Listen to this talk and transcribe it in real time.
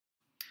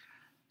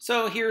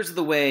So here's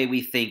the way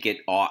we think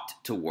it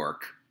ought to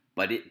work,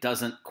 but it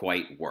doesn't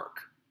quite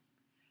work.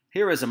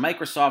 Here is a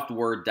Microsoft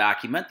Word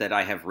document that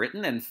I have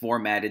written and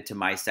formatted to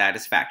my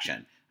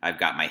satisfaction. I've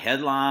got my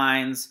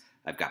headlines,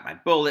 I've got my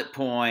bullet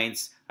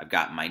points, I've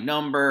got my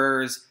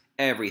numbers.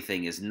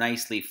 Everything is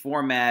nicely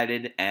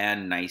formatted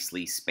and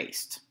nicely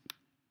spaced.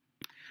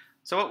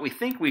 So what we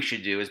think we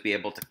should do is be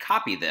able to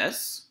copy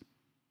this,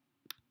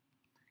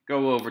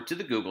 go over to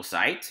the Google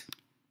site,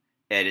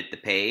 edit the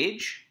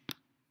page,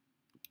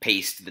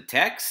 paste the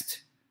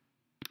text,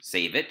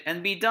 save it,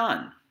 and be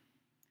done.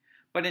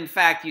 But in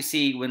fact, you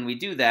see, when we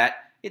do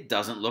that, it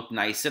doesn't look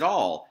nice at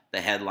all. The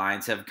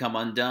headlines have come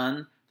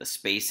undone. The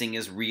spacing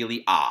is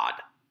really odd.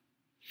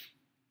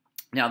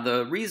 Now,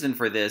 the reason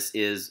for this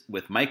is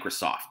with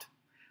Microsoft.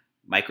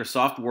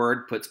 Microsoft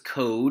Word puts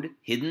code,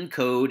 hidden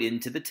code,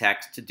 into the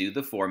text to do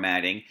the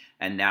formatting,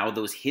 and now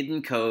those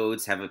hidden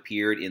codes have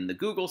appeared in the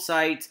Google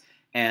site,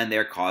 and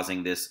they're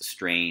causing this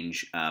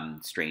strange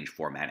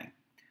formatting.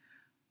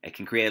 It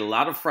can create a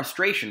lot of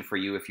frustration for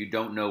you if you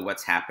don't know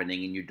what's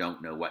happening and you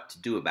don't know what to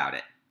do about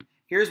it.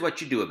 Here's what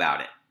you do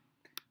about it.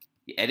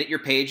 You edit your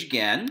page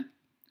again,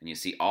 and you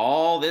see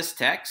all this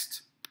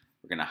text.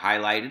 We're going to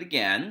highlight it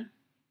again.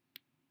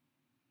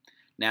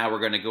 Now we're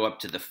going to go up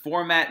to the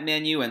Format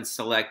menu and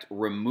select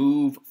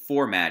Remove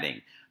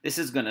Formatting. This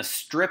is going to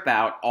strip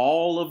out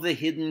all of the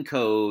hidden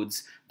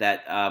codes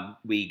that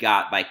we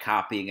got by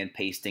copying and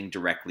pasting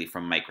directly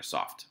from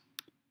Microsoft.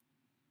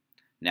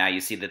 Now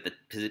you see that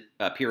the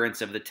appearance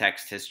of the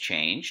text has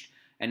changed,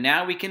 and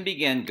now we can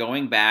begin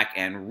going back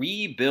and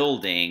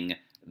rebuilding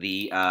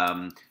the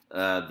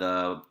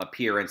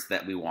appearance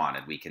that we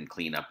wanted. We can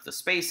clean up the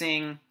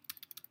spacing,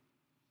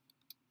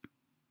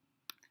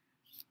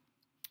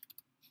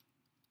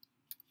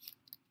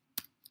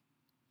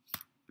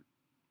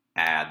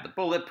 add the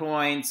bullet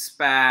points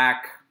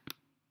back,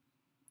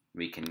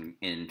 we can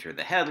enter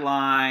the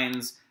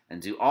headlines, and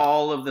do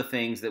all of the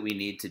things that we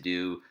need to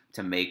do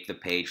to make the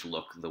page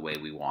look the way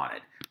we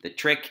wanted. The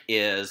trick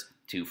is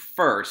to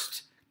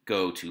first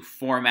go to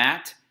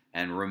Format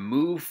and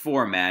remove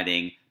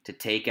formatting to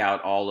take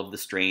out all of the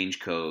strange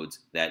codes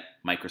that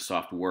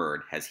Microsoft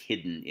Word has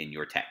hidden in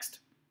your text.